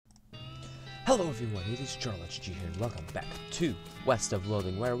Hello everyone, it is JonalotGG here, and welcome back to West of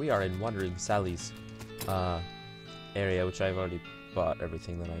Loathing, where we are in Wandering Sally's area, which I've already bought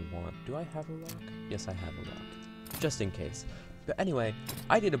everything that I want. Do I have a lock? Yes, I have a lock. Just in case. But anyway,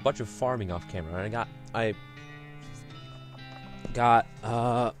 I did a bunch of farming off camera, and I got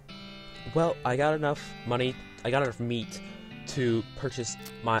enough money, I got enough meat to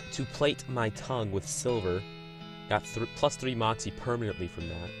plate my tongue with silver. Got plus 3 moxie permanently from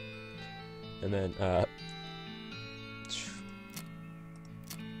that. And then,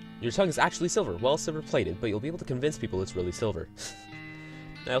 your tongue is actually silver. Well, silver plated, but you'll be able to convince people it's really silver.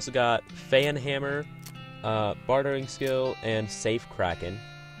 I also got fan hammer, bartering skill, and safe kraken.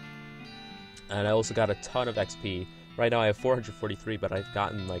 And I also got a ton of XP. Right now I have 443, but I've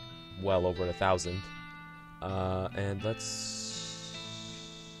gotten like well over 1,000. And let's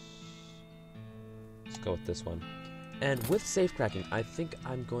go with this one. And with safe cracking, I think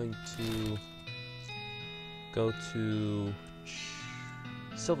I'm going to go to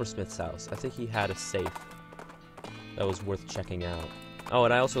Silversmith's house. I think he had a safe that was worth checking out. Oh,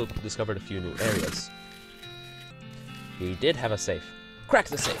 and I also discovered a few new areas. He did have a safe. Crack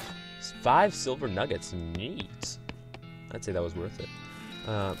the safe! 5 silver nuggets. Neat. I'd say that was worth it.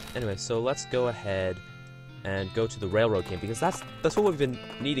 Anyway, so let's go ahead and go to the railroad camp, because that's what we've been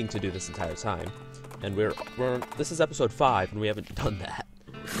needing to do this entire time. And this is episode 5, and we haven't done that.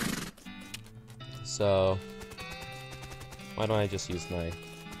 So, why don't I just use my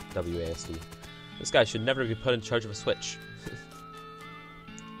WASD? This guy should never be put in charge of a switch.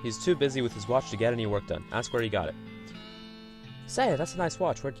 He's too busy with his watch to get any work done. Ask where he got it. Say, that's a nice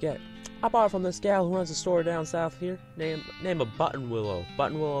watch. Where'd you get it? I bought it from this gal who runs a store down south here. Name of Button Willow.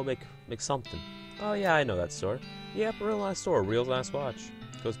 Button Willow make something. Oh yeah, I know that store. Yep, real nice store. Real nice watch.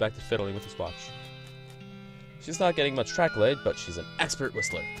 Goes back to fiddling with his watch. She's not getting much accolade, but she's an expert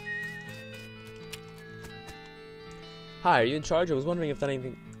whistler. Hi, are you in charge? I was wondering if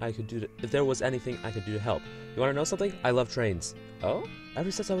there was anything I could do to help. You want to know something? I love trains. Oh?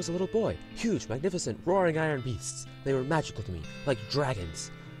 Ever since I was a little boy. Huge, magnificent, roaring iron beasts. They were magical to me, like dragons.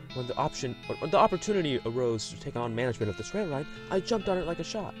 When the opportunity arose to take on management of this rail line, I jumped on it like a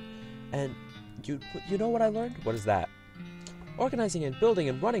shot. And you know what I learned? What is that? Organizing and building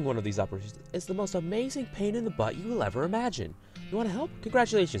and running one of these operations is the most amazing pain in the butt you will ever imagine. You want to help?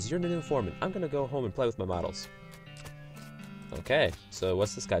 Congratulations, you're the new foreman. I'm going to go home and play with my models. Okay, so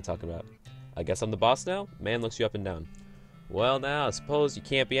what's this guy talking about? I guess I'm the boss now? Man looks you up and down. Well now, I suppose you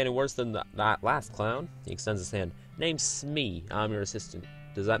can't be any worse than that last clown. He extends his hand. Name's Smee. I'm your assistant.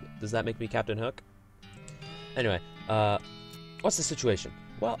 Does that make me Captain Hook? Anyway, what's the situation?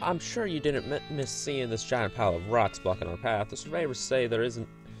 Well, I'm sure you didn't miss seeing this giant pile of rocks blocking our path. The surveyors say there isn't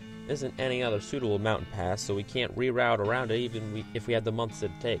any other suitable mountain pass, so we can't reroute around it even if we had the months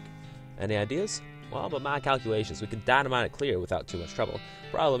it'd take. Any ideas? Well, by my calculations, we could dynamite it clear without too much trouble.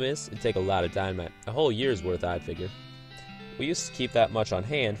 Problem is, it'd take a lot of dynamite. A whole year's worth, I'd figure. We used to keep that much on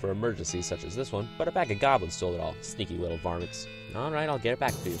hand for emergencies such as this one, but a pack of goblins stole it all. Sneaky little varmints. Alright, I'll get it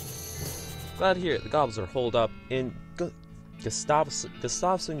back to you. Glad to hear it. The goblins are holed up in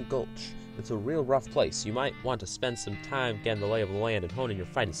Gustavson Gulch. It's a real rough place. You might want to spend some time getting the lay of the land and honing your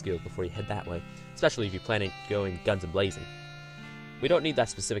fighting skills before you head that way, especially if you plan on going guns a-blazing. We don't need that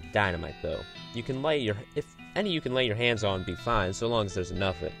specific dynamite, though. You can lay your hands on be fine, so long as there's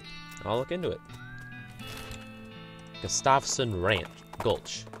enough of it. I'll look into it. Gustavson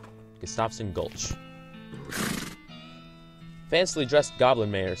Gulch. Gustavson Gulch. Fancily dressed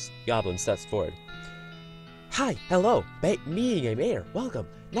goblin steps forward. Hi, hello, meeting a mayor, welcome.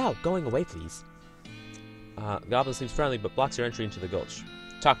 Now, going away, please. Goblin seems friendly, but blocks your entry into the gulch.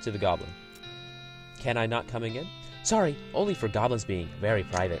 Talk to the goblin. Can I not coming in? Sorry, only for goblins being very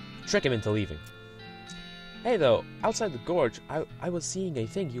private. Trick him into leaving. Hey, though, outside the gorge, I was seeing a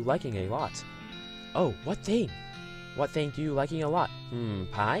thing you liking a lot. Oh, what thing? What thing do you liking a lot?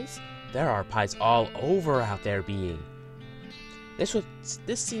 Pies? There are pies all over out there being. This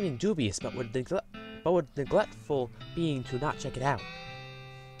seeming dubious, but would neglectful being to not check it out.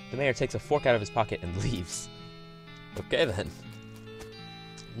 The mayor takes a fork out of his pocket and leaves. Okay then.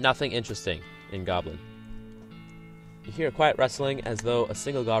 Nothing interesting in Goblin. You hear a quiet rustling as though a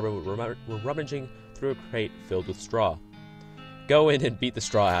single goblin were rummaging through a crate filled with straw. Go in and beat the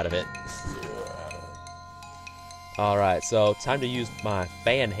straw out of it. Alright, so time to use my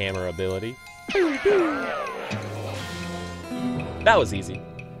fan hammer ability. That was easy.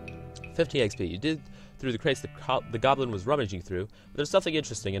 50 XP. You did through the crates the goblin was rummaging through, but there's nothing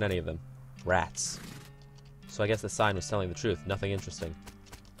interesting in any of them. Rats. So I guess the sign was telling the truth. Nothing interesting.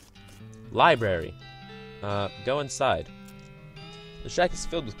 Library. Go inside. The shack is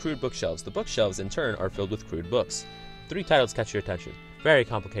filled with crude bookshelves. The bookshelves, in turn, are filled with crude books. 3 titles catch your attention. Very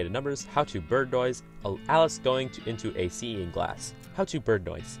complicated numbers. How to bird noise. Alice going into a sea in glass. How to bird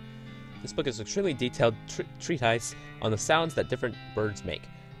noise. This book is an extremely detailed treatise on the sounds that different birds make.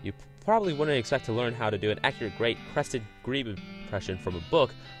 You probably wouldn't expect to learn how to do an accurate great crested grebe impression from a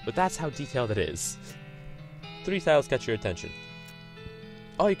book, but that's how detailed it is. 3 titles catch your attention.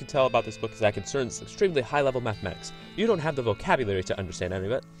 All you can tell about this book is that it concerns extremely high-level mathematics. You don't have the vocabulary to understand any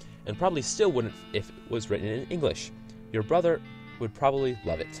of it, and probably still wouldn't if it was written in English. Your brother would probably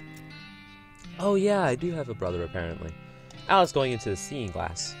love it. Oh yeah, I do have a brother apparently. Alice going into the seeing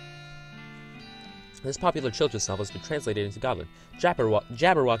glass. This popular children's novel has been translated into Goblin.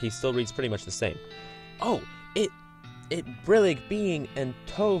 Jabberwocky still reads pretty much the same. Oh, it brillig being and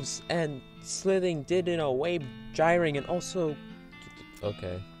toves and slithing did in a way gyring and also...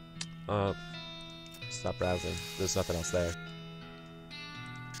 Okay. Stop browsing. There's nothing else there.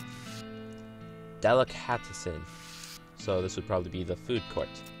 Delicatessen. So this would probably be the food court.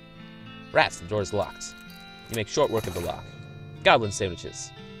 Rats, the door's locked. You make short work of the lock. Goblin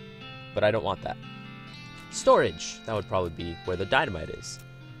sandwiches. But I don't want that. Storage. That would probably be where the dynamite is.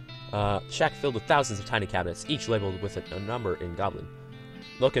 Shack filled with thousands of tiny cabinets, each labeled with a number in Goblin.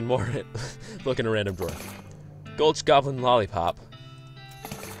 Look in a random drawer. Gulch Goblin lollipop.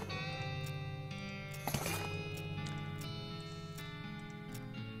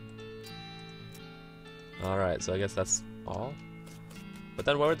 Alright, so I guess that's all. But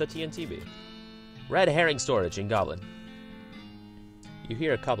then where would the TNT be? Red herring storage in Goblin. You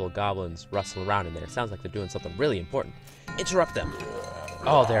hear a couple of goblins rustle around in there. Sounds like they're doing something really important. Interrupt them.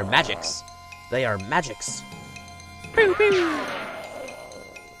 Oh, they're magics. They are magics. Pew, pew.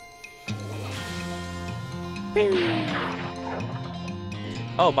 Pew.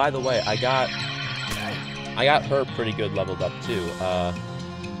 Oh, by the way, I got her pretty good leveled up too.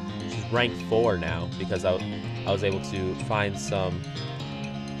 She's rank 4 now because I was able to find some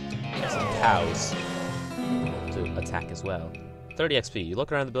cows to attack as well. 30 XP. You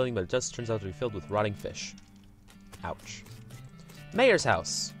look around the building, but it just turns out to be filled with rotting fish. Ouch. Mayor's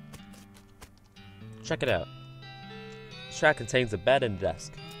house. Check it out. The shack contains a bed and a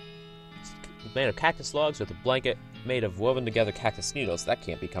desk. It's made of cactus logs with a blanket made of woven together cactus needles. That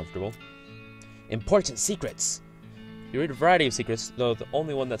can't be comfortable. Important secrets. You read a variety of secrets, though the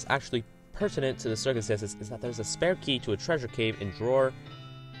only one that's actually pertinent to the circumstances is that there's a spare key to a treasure cave in drawer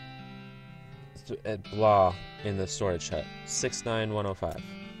blah in the storage hut. 69105.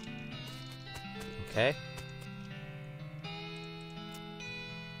 Okay.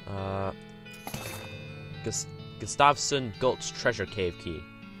 Gustafsson Gulch treasure cave key.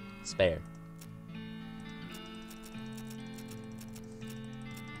 Spare.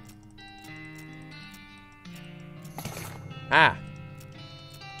 Ah!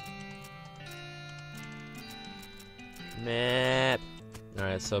 Map.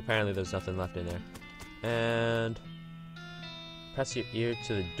 Alright, so apparently there's nothing left in there. And press your ear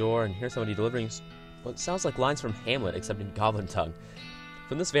to the door and hear somebody delivering what sounds like lines from Hamlet, except in Goblin tongue.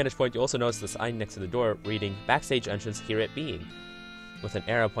 From this vantage point, you also notice the sign next to the door reading, Backstage entrance, here it being, with an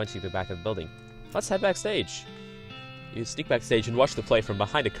arrow pointing to the back of the building. Let's head backstage. You sneak backstage and watch the play from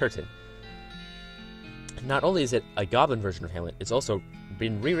behind a curtain. Not only is it a Goblin version of Hamlet, it's also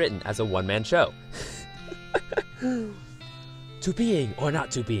been rewritten as a one-man show. To being or not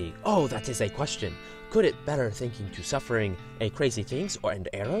to being? Oh, that is a question. Could it better thinking to suffering a crazy things and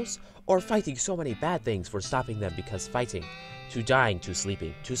arrows? Or fighting so many bad things for stopping them because fighting? To dying, to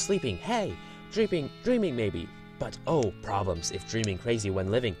sleeping, hey! Dreaming maybe. But oh, problems if dreaming crazy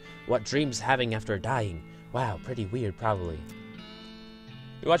when living. What dreams having after dying? Wow, pretty weird probably.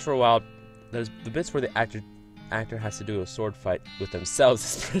 You watch for a while. There's the bits where the actor has to do a sword fight with themselves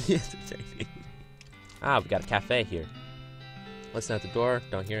is pretty entertaining. Ah, we got a cafe here. Listen at the door,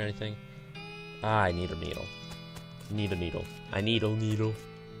 don't hear anything. Ah, I need a needle. Need a needle. I need a needle.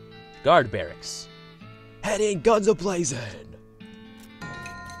 Guard barracks. Heading, guns a-blazing!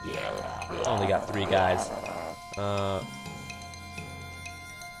 Only got 3 guys.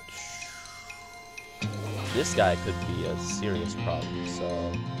 This guy could be a serious problem,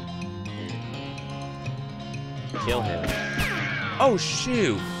 so... kill him. Oh,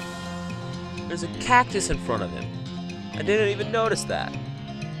 shoot! There's a cactus in front of him. I didn't even notice that.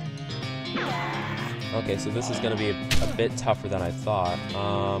 Okay, so this is gonna be a bit tougher than I thought.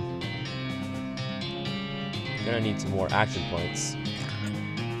 Gonna need some more action points.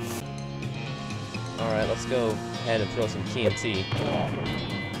 Alright, let's go ahead and throw some TNT.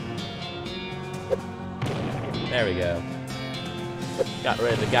 There we go. Got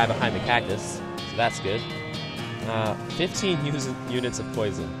rid of the guy behind the cactus, so that's good. 15 units of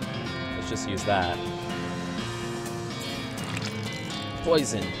poison. Let's just use that.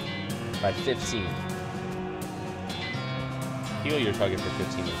 Poison by 15. Heal your target for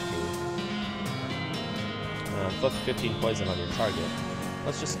 15 HP. Inflict 15 poison on your target.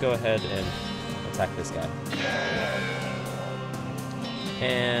 Let's just go ahead and attack this guy.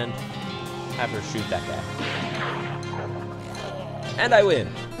 And have her shoot that guy. And I win!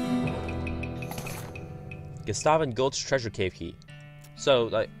 Gustavan Gulch Treasure Cave Key. So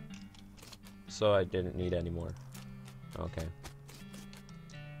I didn't need any more. Okay.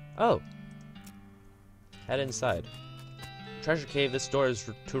 Oh! Head inside. Treasure cave, this door is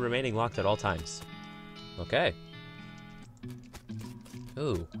to remaining locked at all times. Okay.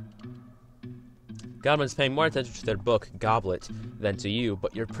 Ooh. Goblins paying more attention to their book, Goblet, than to you,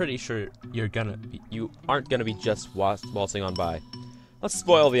 but you're pretty sure you aren't gonna be just waltzing on by. Let's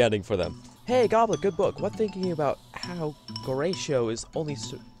spoil the ending for them. Hey, Goblet, good book. What thinking about how Horatio is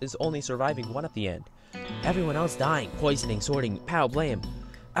only surviving one at the end? Everyone else dying, poisoning, sorting, pow, blame.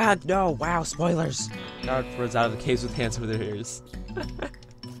 Ah, no, wow, spoilers! Guard runs out of the caves with hands over their ears.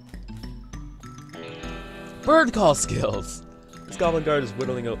 Bird call skills! This goblin guard is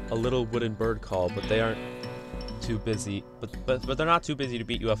whittling a little wooden bird call, but they aren't too busy. But they're not too busy to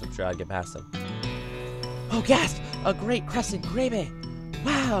beat you up and try to get past them. Oh, gasp! A great crescent gravy!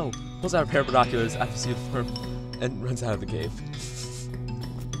 Wow! Pulls out a pair of binoculars out of his uniform and runs out of the cave.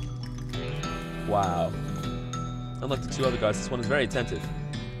 Wow. Unlike the two other guards, this one is very attentive.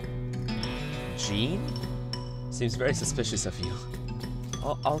 Jean? Seems very suspicious of you.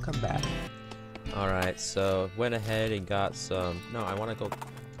 I'll come back. Alright, so went ahead and got some... No, I want to go...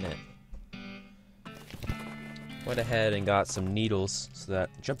 Nah. Went ahead and got some needles so that...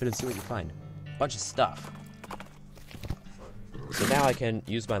 Jump in and see what you find. Bunch of stuff. So now I can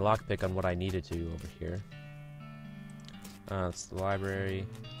use my lockpick on what I needed to over here. It's the library.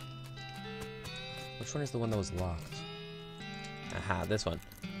 Which one is the one that was locked? Aha, this one.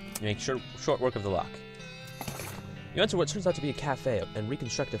 You make short work of the lock. You enter what turns out to be a cafe and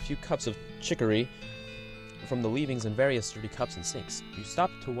reconstruct a few cups of chicory from the leavings in various dirty cups and sinks. You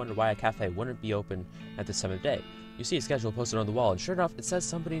stop to wonder why a cafe wouldn't be open at this time of day. You see a schedule posted on the wall, and sure enough, it says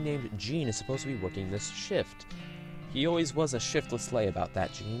somebody named Gene is supposed to be working this shift. He always was a shiftless lay about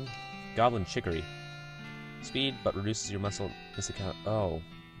that, Gene. Goblin chicory. Speed, but reduces your muscle misaccount. Oh.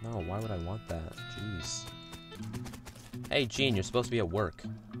 No, why would I want that? Jeez. Hey, Gene, you're supposed to be at work.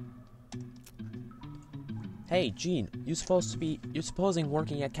 Hey, Gene, you're supposing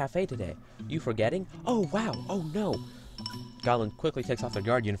working at cafe today. You forgetting? Oh, wow. Oh, no. Goblin quickly takes off their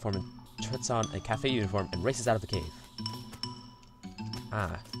guard uniform and puts on a cafe uniform and races out of the cave.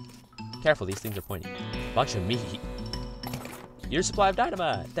 Ah. Careful, these things are pointy. Bunch of meat. Your supply of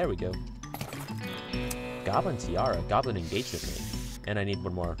dynamite. There we go. Goblin tiara, goblin engagement ring. And I need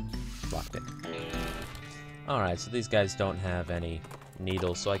one more lockpick. Alright, so these guys don't have any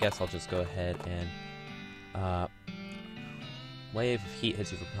needles, so I guess I'll just go ahead and... wave of heat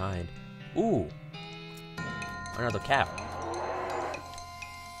hits you from behind. Ooh! Another cow.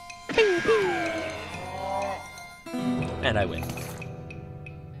 And I win.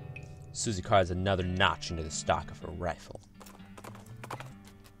 Susie carves another notch into the stock of her rifle.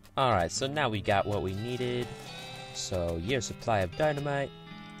 Alright, so now we got what we needed. So, year's supply of dynamite.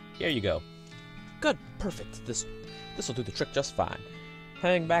 Here you go. Good, perfect. This'll do the trick just fine.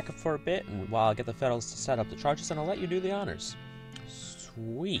 Hang back for a bit, and while I get the federals to set up the charges, and I'll let you do the honors.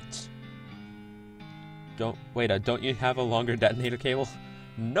 Sweet. Don't you have a longer detonator cable?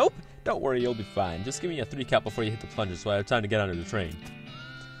 Nope. Don't worry, you'll be fine. Just give me a 3 count before you hit the plunger, so I have time to get under the train.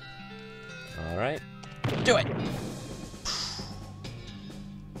 All right. Do it.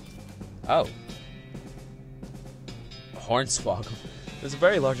 Oh. Hornswoggle. There's a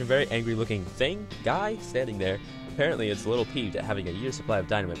very large and very angry-looking guy standing there. Apparently, it's a little peeved at having a year's supply of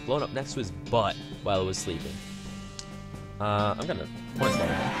dynamite blown up next to his butt while it was sleeping. I'm gonna Hornswoggle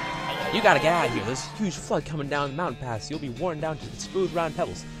him. You gotta get out of here. There's a huge flood coming down the mountain pass. You'll be worn down to the smooth, round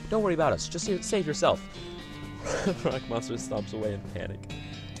pebbles. Don't worry about us. Just save yourself. Rock Monster stomps away in panic.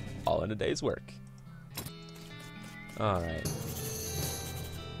 All in a day's work. Alright.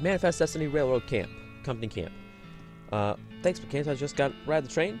 Manifest Destiny Railroad Company Camp. Thanks, McCain. I just ride the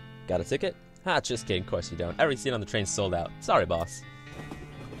train. Got a ticket? Ha, just kidding. Of course you don't. Every seat on the train's sold out. Sorry, boss.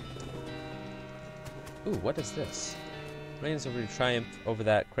 Ooh, what is this? Reigns over to triumph over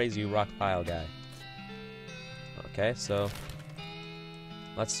that crazy rock pile guy. Okay, so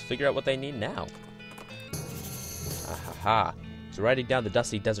let's figure out what they need now. Ahaha. So riding down the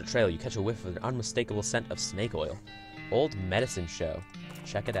dusty desert trail, you catch a whiff of an unmistakable scent of snake oil. Old medicine show.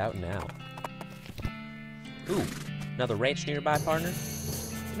 Check it out now. Ooh, another ranch nearby, partner?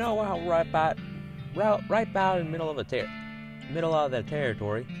 You know how right about in the middle of the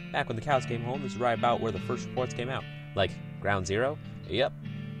territory, back when the cows came home, this is right about where the first reports came out. Like, ground zero? Yep.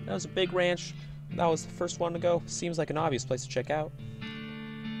 That was a big ranch. That was the first one to go. Seems like an obvious place to check out.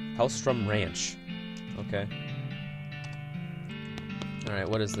 Hellstrom Ranch. Okay. Alright,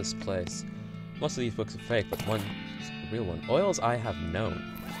 what is this place? Most of these books are fake, but one's a real one. Oils I have known.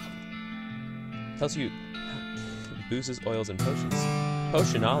 Tells you boozes, oils, and potions.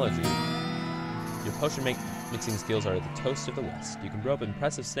 Potionology. Your potion mixing skills are the toast of the West. You can brew up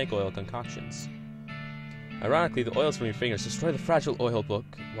impressive snake oil concoctions. Ironically, the oils from your fingers destroy the fragile oil book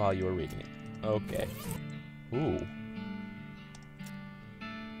while you are reading it. Okay. Ooh.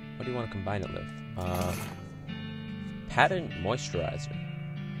 What do you want to combine it with? Patent moisturizer.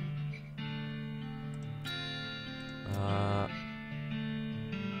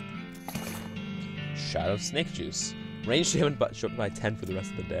 Shadow snake juice. Range damage but short by 10 for the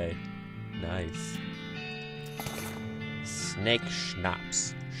rest of the day. Nice. Snake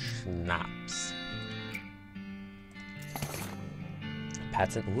schnapps. Schnapps.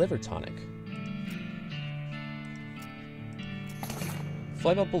 Patent liver tonic.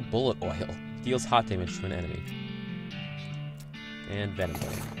 Flammable bullet oil. Deals hot damage to an enemy. And venom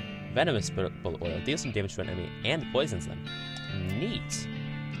oil. Venomous bullet oil. Deals some damage to an enemy and poisons them. Neat.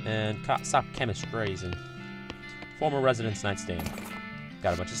 And stop chemistries and former residence nightstand.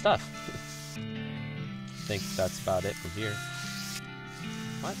 Got a bunch of stuff. I think that's about it from here.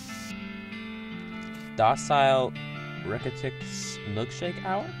 What? Docile Recatix milkshake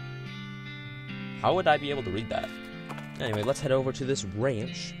hour? How would I be able to read that? Anyway, let's head over to this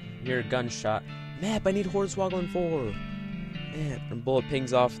ranch. You hear a gunshot. Map, I need Hornswoggle 4. Man, a bullet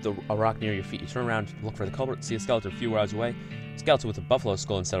pings off a rock near your feet. You turn around, look for the culprit, see a skeleton a few yards away. Skeleton with a buffalo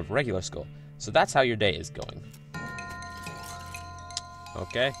skull instead of a regular skull. So that's how your day is going.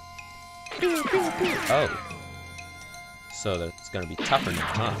 Okay. Oh. So that's gonna be tougher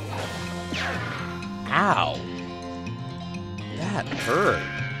now, huh? Ow! That hurt.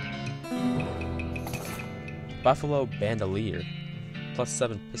 Buffalo Bandolier. Plus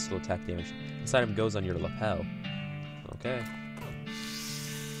 7 pistol attack damage. This item goes on your lapel. Okay.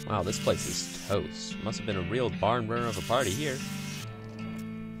 Wow, this place is toast. Must have been a real barn burner of a party here.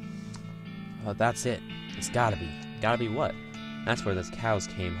 Oh, that's it. It's gotta be. Gotta be what? That's where those cows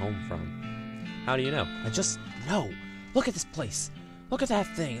came home from. How do you know? I just know. Look at this place. Look at that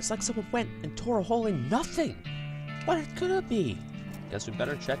thing. It's like someone went and tore a hole in nothing. What could it be? Guess we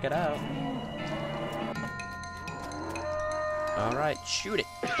better check it out. Alright, shoot it.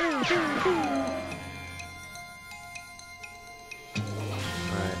 Alright,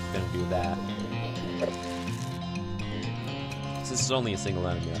 gonna do that. Since this is only a single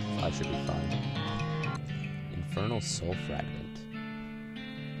enemy, I should be fine. Infernal Soul Fragment.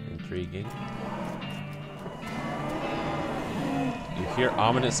 Intriguing. You hear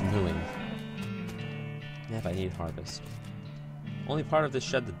ominous mooing. Yep, I need harvest. Only part of this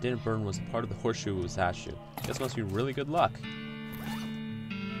shed that didn't burn was part of the horseshoe was Hashu. This must be really good luck.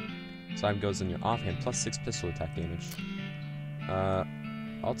 This item goes in your offhand, plus 6 pistol attack damage.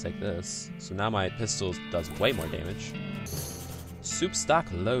 I'll take this. So now my pistol does way more damage. Soup stock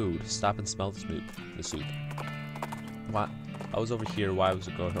load. Stop and smell the soup. What? I was over here, why was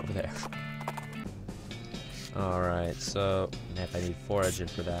it going over there? Alright, so I need foraging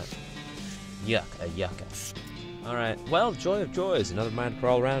for that. Yucca. Alright, well, joy of joys, another mine to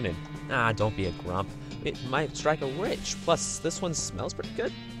crawl around in. Ah, don't be a grump. It might strike a rich. Plus, this one smells pretty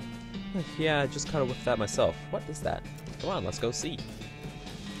good. Yeah, I just kind of whiffed that myself. What is that? Come on, let's go see.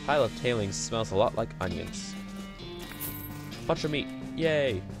 Pile of tailings smells a lot like onions. Bunch of meat.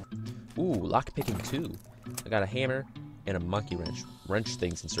 Yay. Ooh, lockpicking too. I got a hammer and a monkey wrench. Wrench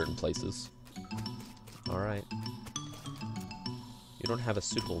things in certain places. Alright. You don't have a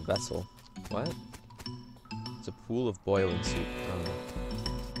suitable vessel. What? It's a pool of boiling soup.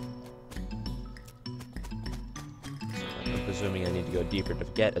 I'm presuming I need to go deeper to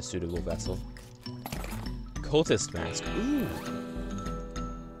get a suitable vessel. Cultist mask. Ooh!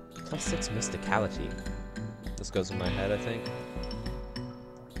 Plus 6 mysticality. This goes in my head, I think.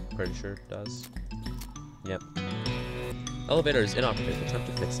 Pretty sure it does. Yep. Elevator is inoperative. Attempt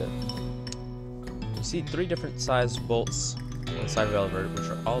to fix it. You see 3 different sized bolts on the side of the elevator, which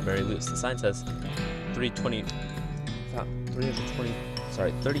are all very loose. The sign says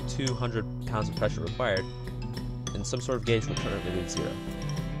 3,200 pounds of pressure required, and some sort of gauge will currently read 0.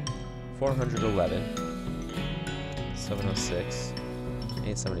 411, 706,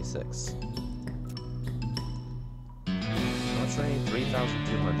 876. Launch range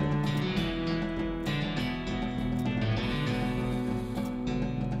 3,200.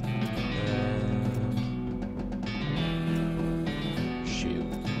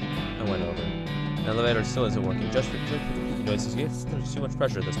 Elevator still isn't working. Just for the creaky noises. There's too much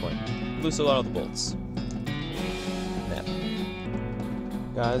pressure at this point. Loose a lot of the bolts. Nah.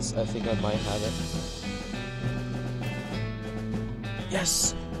 Guys, I think I might have it.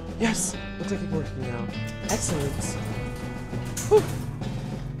 Yes! Yes! Looks like it's working now. Excellent! Whew.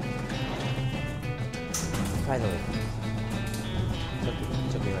 Finally.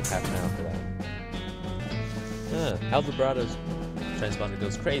 Took me like half an hour for that. Al Vibrato's transponder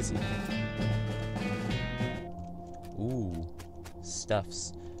goes crazy. Ooh.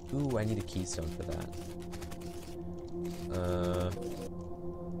 Stuffs. Ooh, I need a keystone for that.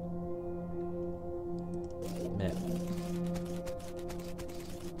 Meh.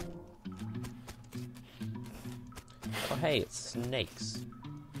 Oh, hey, it's snakes.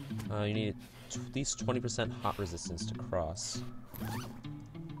 You need at least 20% hot resistance to cross.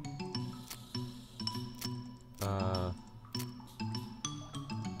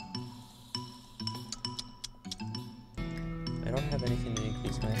 I don't have anything to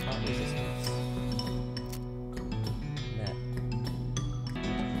increase my hot resistance. Net.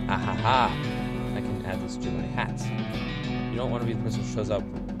 Ahaha! I can add this to my hat. You don't want to be the person who shows up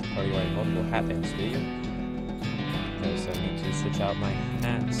while wearing multiple hat bands, do you? Okay, so I need to switch out my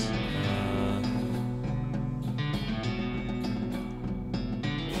hats.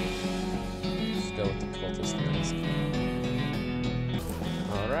 Let's go with the cultist mask.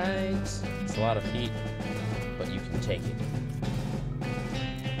 Alright. It's a lot of heat, but you can take it.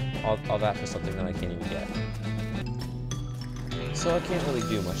 All that for something that I can't even get. So I can't really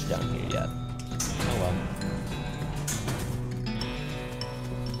do much down here yet. Oh well.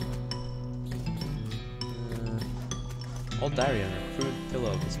 Old diary on a crude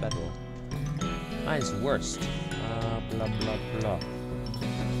pillow of this bedroll. Mine's worst. Blah blah blah.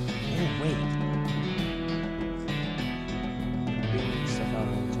 Oh wait. Stuff out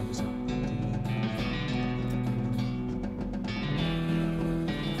on 10%.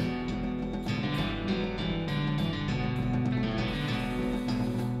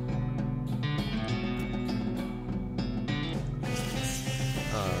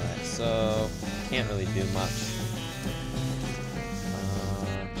 Alright, so can't really do much.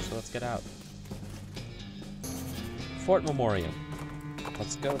 So let's get out. Fort Memoriam.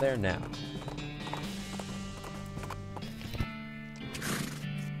 Let's go there now.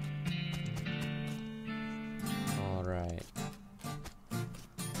 Alright.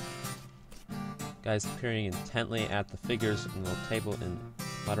 Guys peering intently at the figures in the table and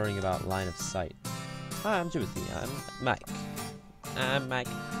muttering about line of sight. Hi, I'm Timothy. I'm Mike. I'm Mike.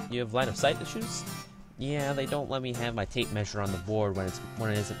 You have line of sight issues? Yeah, they don't let me have my tape measure on the board when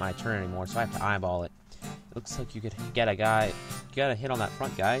it isn't my turn anymore, so I have to eyeball it. It looks like you could get a hit on that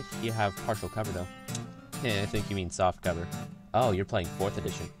front guy. You have partial cover though. Yeah, I think you mean soft cover. Oh, you're playing 4th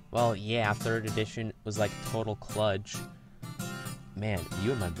edition. Well, yeah, 3rd edition was like total kludge. Man,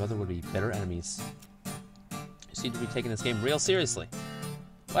 you and my brother would be better enemies. You seem to be taking this game real seriously.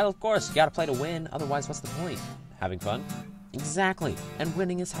 Well, of course, you gotta play to win, otherwise what's the point? Having fun? Exactly, and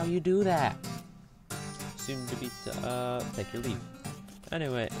winning is how you do that. Soon to be, take your leave.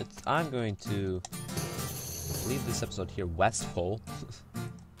 Anyway, I'm going to leave this episode here, West Pole.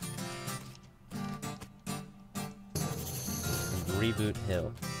 And reboot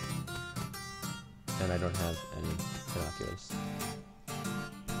Hill. And I don't have any binoculars.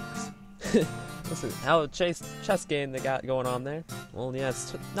 Listen, how chess game they got going on there? Well, yeah,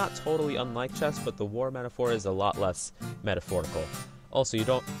 it's not totally unlike chess, but the war metaphor is a lot less metaphorical. Also, you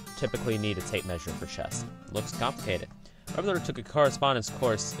don't typically need a tape measure for chess. Looks complicated. My brother took a correspondence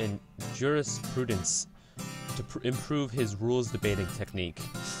course in jurisprudence to improve his rules debating technique.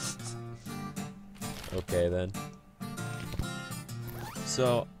 Okay, then.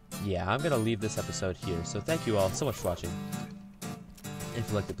 So, yeah, I'm gonna leave this episode here. So thank you all so much for watching. If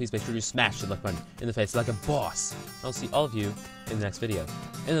you liked it, please make sure you smash the like button in the face like a boss. I'll see all of you in the next video.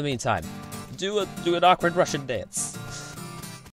 In the meantime, do an awkward Russian dance.